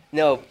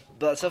 No,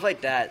 but stuff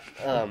like that.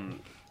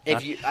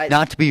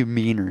 Not to be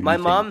mean or anything. My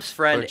mom's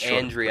friend but sure.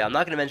 Andrea, I'm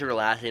not going to mention her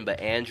last name, but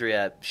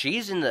Andrea,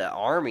 she's in the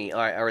Army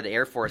or the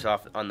Air Force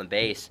off on the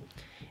base,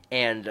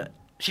 and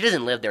she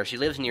doesn't live there. She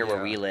lives near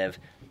where we live.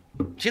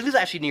 She lives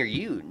actually near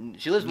you.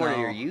 She lives more No.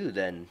 near you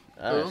than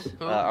us.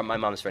 Who? My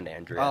mom's friend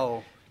Andrea.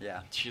 Oh,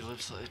 yeah. She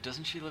lives.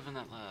 Doesn't she live in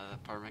that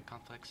apartment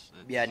complex?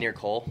 Yeah, near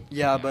Cole.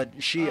 Yeah, but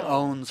she Oh.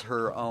 owns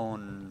her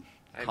own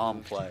I moved.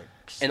 complex.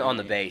 And on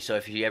the base, so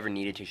if she ever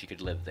needed to, she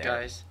could live there.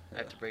 Guys, I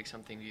have to break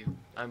something to you.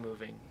 I'm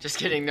moving. Just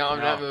kidding. No, I'm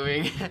No. not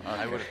moving.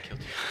 I would have killed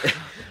you.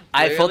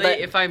 I felt Literally,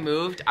 that if I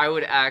moved, I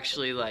would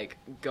actually like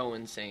go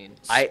insane.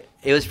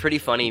 it was pretty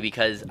funny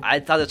because I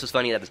thought this was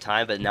funny at the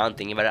time, but now I'm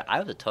thinking about it, I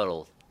was a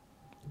total,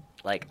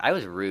 like, I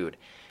was rude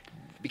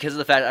because of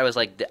the fact I was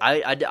like,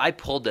 I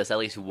pulled this at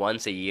least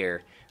once a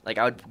year. Like,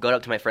 I would go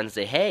up to my friends and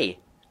say, "Hey,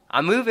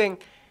 I'm moving."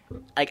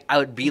 Like, I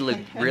would be like,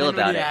 real And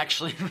then about when it, you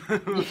actually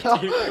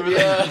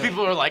moved,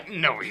 people are like,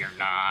 "No, you're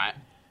not."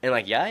 and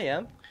like, yeah, I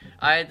am.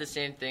 I had the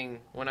same thing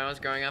when I was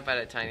growing up. I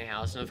had a tiny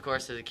house, and of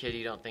course, as a kid,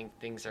 you don't think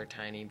things are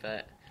tiny,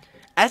 but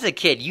As a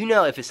kid, you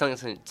know if it's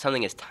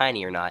something is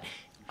tiny or not.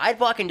 I'd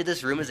walk into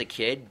this room as a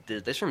kid.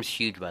 This room's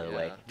huge, by the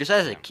way. Yeah. Just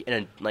as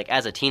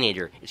as a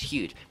teenager, it's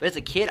huge. But as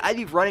a kid, I'd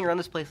be running around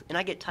this place and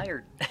I get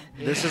tired.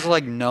 This is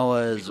like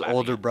Noah's Laughing.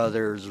 older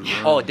brother's room.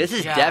 Oh, this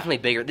is Yeah. definitely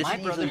bigger. This My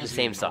is brother easily the has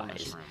same an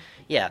enormous size. room.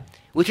 Yeah,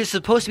 which is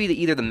supposed to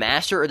be either the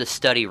master or the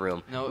study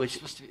room. No, which, it's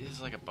supposed to be. It's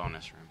like a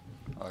bonus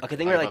room. okay,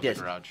 think of it like above the this.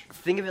 garage.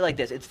 Think of it like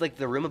this. It's like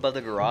the room above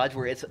the garage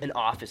where it's an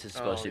office is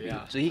supposed Oh, to be.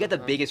 yeah. So you got the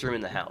Uh-huh. biggest room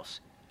in the house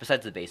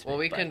besides the basement. well,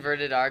 we but-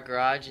 converted our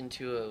garage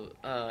into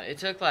a. It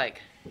took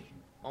like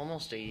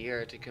almost a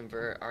year to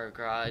convert our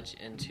garage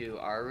into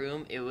our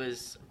room. It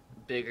was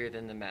bigger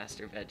than the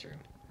master bedroom.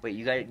 Wait,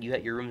 you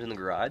got your rooms in the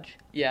garage?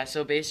 Yeah,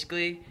 so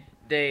basically,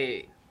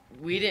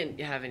 we didn't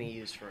have any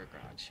use for a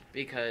garage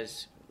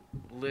because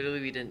literally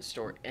we didn't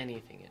store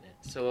anything in it.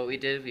 So what we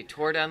did, we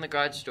tore down the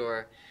garage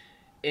door.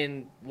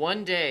 In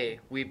one day,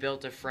 we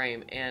built a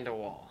frame and a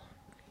wall.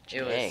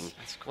 It Dang.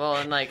 was well,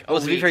 in like a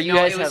Well, to be week. fair, you No,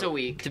 guys it was have- a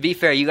week. To be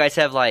fair, you guys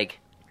have like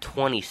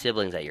 20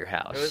 siblings at your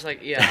house. It was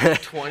like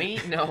 20.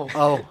 No,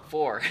 Oh.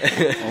 4.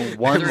 Oh,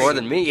 one more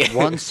than me.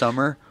 One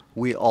summer,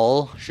 we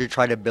all should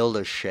try to build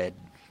a shed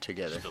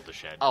together. Just build a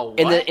shed. Oh,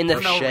 what? in the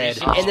For no shed.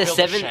 reason. in the Just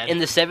build a seventh shed. in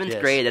the seventh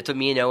Yes. grade, that's what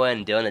me and Noah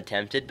and Dylan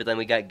attempted, but then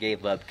we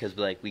gave up because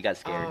we got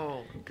scared.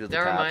 Oh, 'Cause of the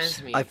that cops.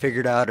 reminds me. I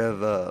figured out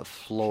of a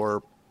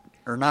floor,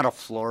 or not a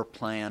floor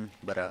plan,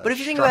 but a. But if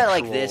you think about it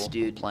like this,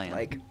 structural dude, plan.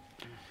 like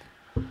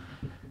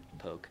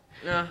poke.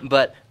 Yeah.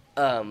 But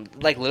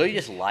like literally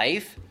just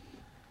life.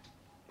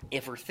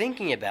 If we're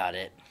thinking about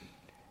it,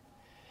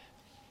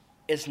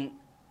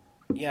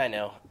 yeah, I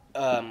know.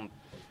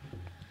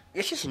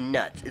 It's just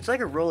nuts. It's like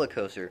a roller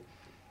coaster.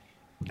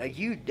 Like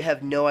you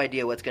have no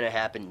idea what's gonna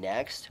happen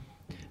next.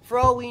 For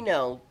all we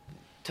know,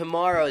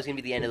 tomorrow is gonna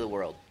be the end of the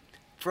world.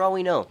 For all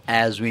we know.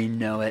 as we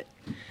know it.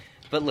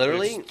 But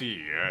literally, It's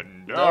the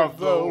end of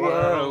the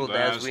world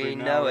as we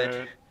know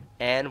it.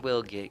 and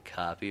we'll get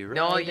copyright.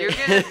 No, you're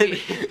gonna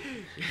be.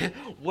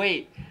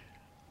 Wait.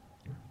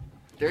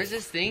 There's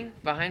this thing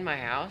behind my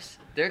house.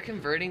 They're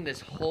converting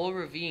this whole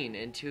ravine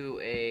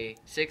into a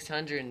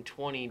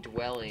 620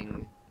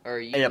 dwelling or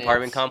units.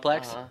 apartment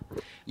complex? Uh-huh.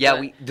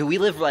 Yeah, But we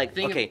live like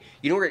think of- okay.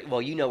 You know where?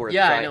 Well, you know where.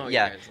 Yeah, I Brian- know. Where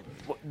Yeah, You guys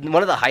live.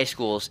 one of the high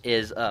schools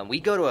is we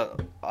go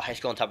to a high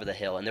school on top of the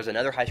hill, and there's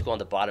another high school on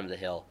the bottom of the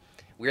hill,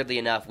 weirdly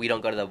enough, we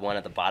don't go to the one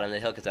at the bottom of the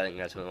hill because I think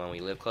that's the one we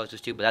live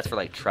closest to. But that's for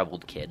like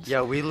troubled kids.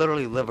 Yeah, we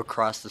literally live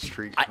across the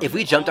street. If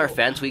we jumped our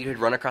fence, we could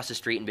run across the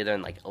street and be there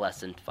in like less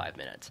than 5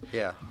 minutes.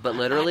 Yeah. But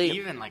literally, Not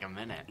even like a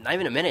minute. not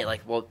even a minute.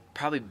 Like, well,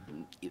 probably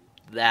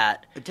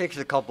that. It takes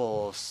a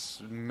couple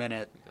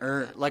minute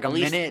or like At a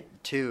least- minute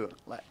to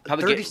like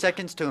Probably 30 get-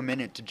 seconds to a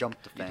minute to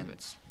jump the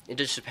fence. It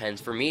just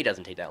depends. For me, it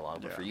doesn't take that long,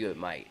 but Yeah. for you, it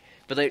might.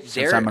 But like,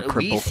 Since I'm a we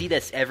cripple. see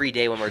this every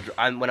day when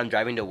when I'm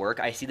driving to work.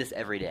 I see this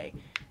every day.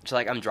 So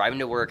like, I'm driving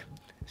to work,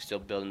 still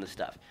building the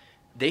stuff.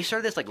 They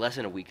started this like less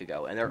than a week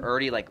ago, and they're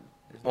already like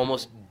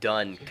almost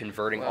done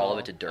converting all of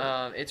it to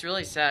dirt. It's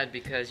really sad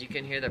because you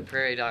can hear the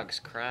prairie dogs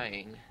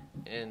crying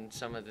in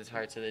some of the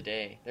parts of the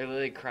day. They're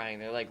literally crying.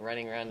 They're like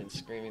running around and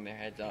screaming their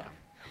heads off.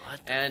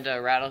 What the- And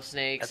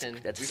rattlesnakes,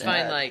 That's we sad.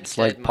 find like It's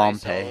dead like mice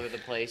Pompeii. all over the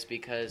place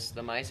because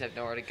the mice have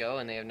nowhere to go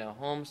and they have no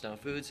homes, no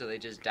food, so they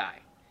just die.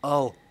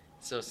 Oh,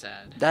 So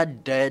sad.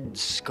 that dead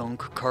skunk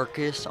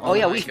carcass. Oh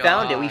yeah, my we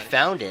found it. We gosh.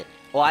 found it.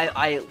 Well,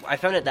 I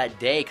found it that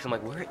day because I'm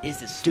like, where is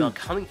this smell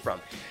coming from?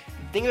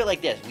 Think of it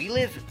like this: we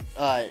live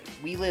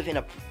in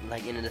a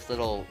in this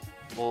little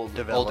older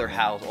Development.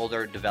 house,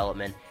 older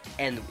development,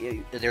 and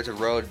there's a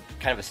road,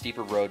 kind of a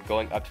steeper road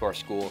going up to our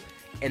school,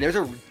 and there's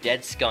a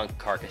dead skunk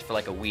carcass for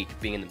like a week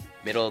being in the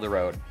middle of the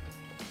road,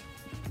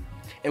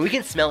 and we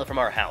can smell it from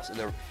our house.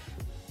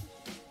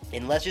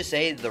 And let's just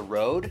say the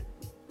road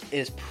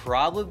is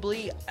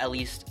probably at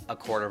least a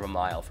quarter of a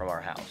mile from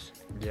our house.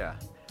 Yeah,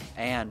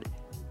 and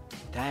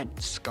that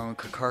skunk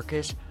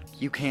carcass,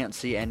 you can't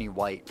see any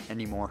white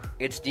anymore.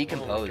 It's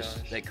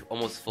decomposed, gosh. like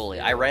almost fully.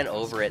 I ran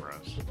over it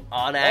Gross.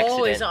 on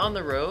accident. Oh, is it on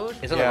the road?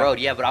 It's on Yeah. the road,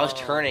 yeah, but I was Oh.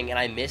 turning and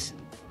I missed.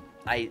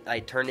 I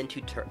turned in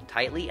too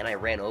tightly and I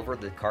ran over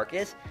the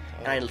carcass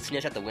and I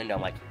snitched out the window.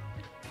 I'm like,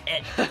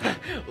 eh.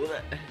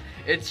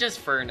 It's just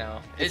fur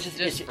now. It's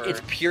just fur.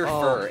 it's pure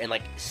Oh. fur and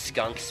like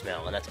skunk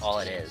smell, and that's all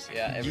it is.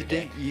 Yeah, every You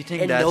day.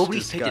 think And that's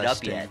nobody's picked it up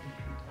disgusting. yet.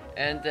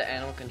 And the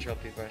animal control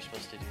people are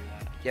supposed to do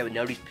that. Yeah, but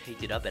nobody's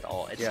picked it up at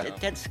all. It's Yeah. a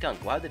dead skunk.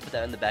 Why would they put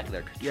that in the back of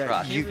their Yeah,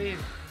 truck? Can't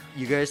believe-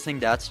 You guys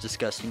think that's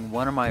disgusting?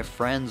 One of my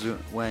friends,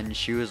 when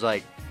she was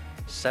like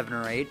 7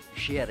 or 8,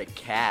 she had a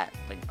cat,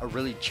 like a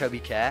really chubby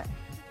cat.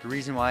 The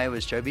reason why it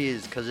was chubby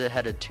is because it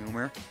had a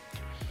tumor.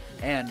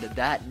 And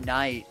that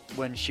night,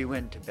 when she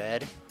went to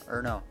bed,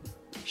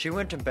 she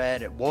went to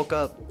bed, woke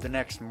up the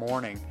next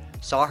morning,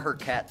 saw her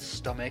cat's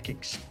stomach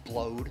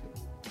explode.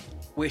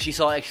 Wait, she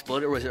saw it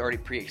explode, or was it already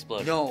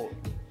pre-exploded? No,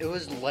 it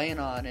was laying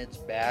on its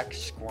back,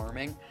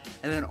 squirming,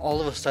 and then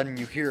all of a sudden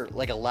you hear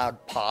like a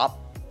loud pop.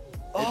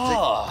 It's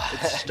Oh.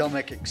 like its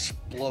stomach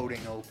exploding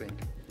open.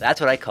 That's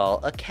what I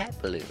call a cat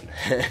balloon.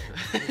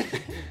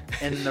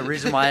 And the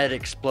reason why it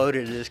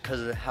exploded is because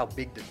of how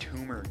big the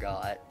tumor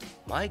got.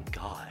 My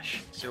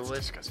gosh. So That's what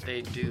disgusting.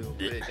 they do?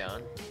 Put it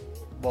down?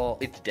 Well,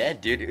 It's dead,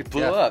 dude. It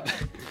blew Yeah. up.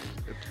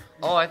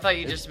 Oh, I thought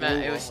you It just meant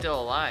blew it was up.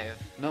 still alive.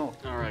 no.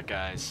 All right,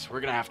 guys,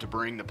 we're gonna have to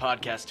bring the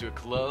podcast to a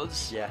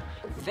close. Yeah.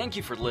 Thank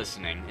you for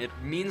listening. It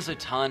means a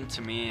ton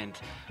to me and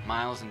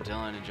Miles and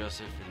Dylan and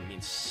Joseph. It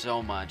means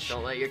so much.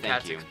 Don't let your Thank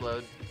cats you.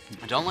 explode.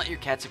 Don't let your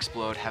cats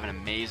explode. Have an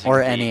amazing Or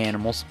week. any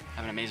animals.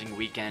 Have an amazing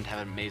weekend. Have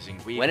an amazing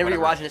week. Whenever you're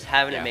whatever. watching this,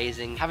 have an Yeah.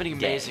 amazing Have an day.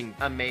 amazing.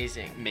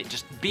 Amazing.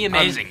 Just be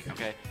amazing,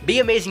 okay? Be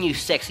amazing, you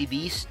sexy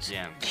beasts.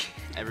 Yeah.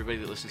 Everybody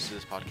that listens to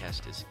this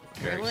podcast is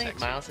very Really? sexy.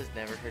 Miles has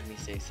never heard me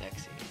say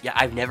sexy. Yeah,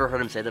 I've never heard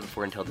him say that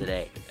before until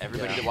today.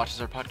 Everybody Yeah. that watches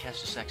our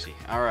podcast is sexy.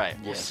 All right.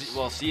 Yes.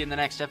 We'll see you in the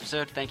next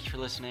episode. Thank you for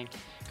listening.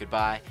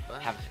 Goodbye.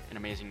 Bye. Have an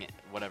amazing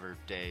whatever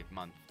day,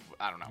 month.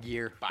 I don't know.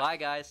 Year. Bye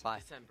guys. Bye.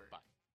 December.